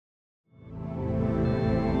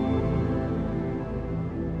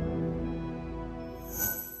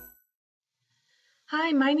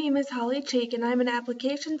Hi, my name is Holly Cheek and I'm an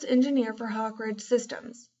Applications Engineer for Hawk Ridge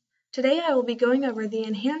Systems. Today I will be going over the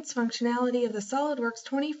enhanced functionality of the SolidWorks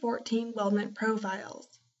 2014 Weldment Profiles.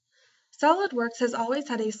 SolidWorks has always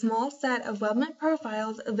had a small set of Weldment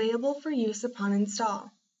Profiles available for use upon install.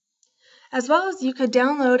 As well as you could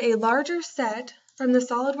download a larger set from the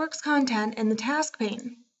SolidWorks content in the task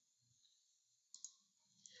pane.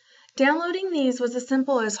 Downloading these was as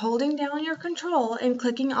simple as holding down your control and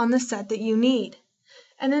clicking on the set that you need,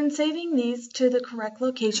 and then saving these to the correct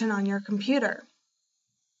location on your computer.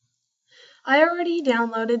 I already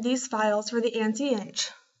downloaded these files for the ANSI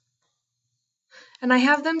inch, and I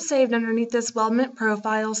have them saved underneath this Weldment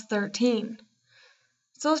Profiles 13.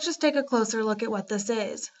 So let's just take a closer look at what this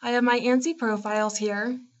is. I have my ANSI profiles here.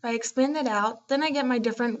 If I expand that out, then I get my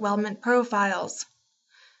different Weldment profiles.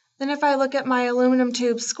 Then if I look at my aluminum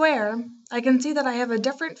tube square, I can see that I have a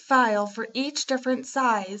different file for each different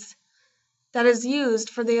size that is used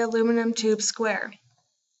for the aluminum tube square.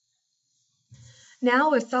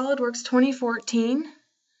 Now with SolidWorks 2014,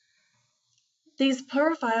 these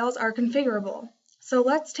profiles are configurable. So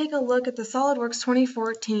let's take a look at the SolidWorks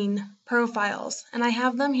 2014 profiles, and I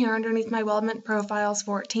have them here underneath my Weldment Profiles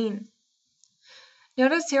 14.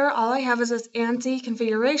 Notice here all I have is this ANSI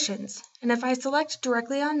configurations, and if I select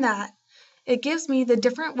directly on that, it gives me the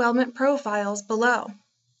different Weldment profiles below.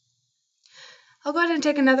 I'll go ahead and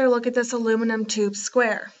take another look at this aluminum tube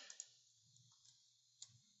square.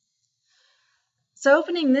 So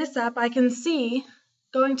opening this up, I can see,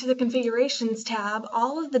 going to the configurations tab,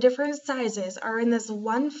 all of the different sizes are in this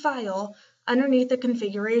one file underneath the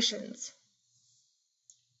configurations.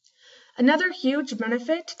 Another huge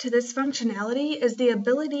benefit to this functionality is the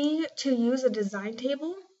ability to use a design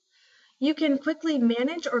table. You can quickly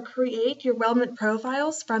manage or create your weldment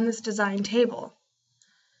profiles from this design table.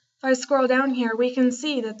 If I scroll down here, we can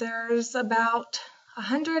see that there's about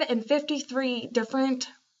 153 different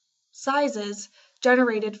sizes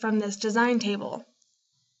generated from this design table.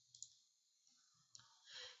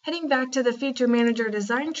 Heading back to the Feature Manager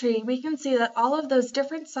design tree, we can see that all of those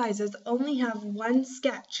different sizes only have one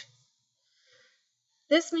sketch.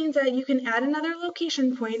 This means that you can add another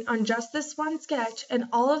location point on just this one sketch and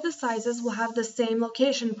all of the sizes will have the same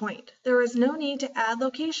location point. There is no need to add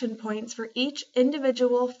location points for each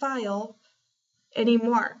individual file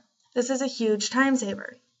anymore. This is a huge time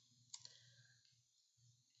saver.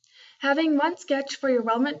 Having one sketch for your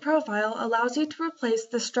weldment profile allows you to replace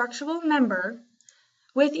the structural member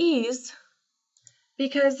with ease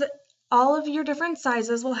because all of your different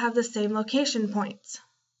sizes will have the same location points.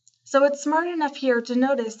 So it's smart enough here to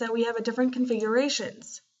notice that we have a different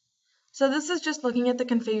configurations. So this is just looking at the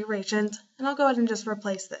configurations, and I'll go ahead and just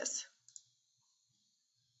replace this.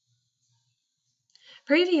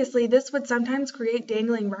 Previously, this would sometimes create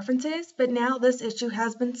dangling references, but now this issue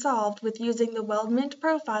has been solved with using the Weldment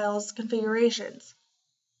Profiles configurations.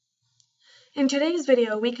 In today's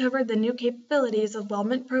video, we covered the new capabilities of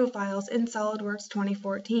Weldment Profiles in SolidWorks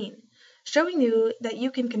 2014. Showing you that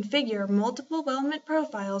you can configure multiple weldment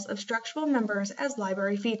profiles of structural members as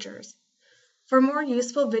library features. For more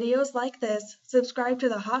useful videos like this, subscribe to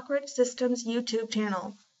the Hawk Ridge Systems YouTube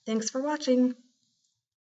channel. Thanks for watching.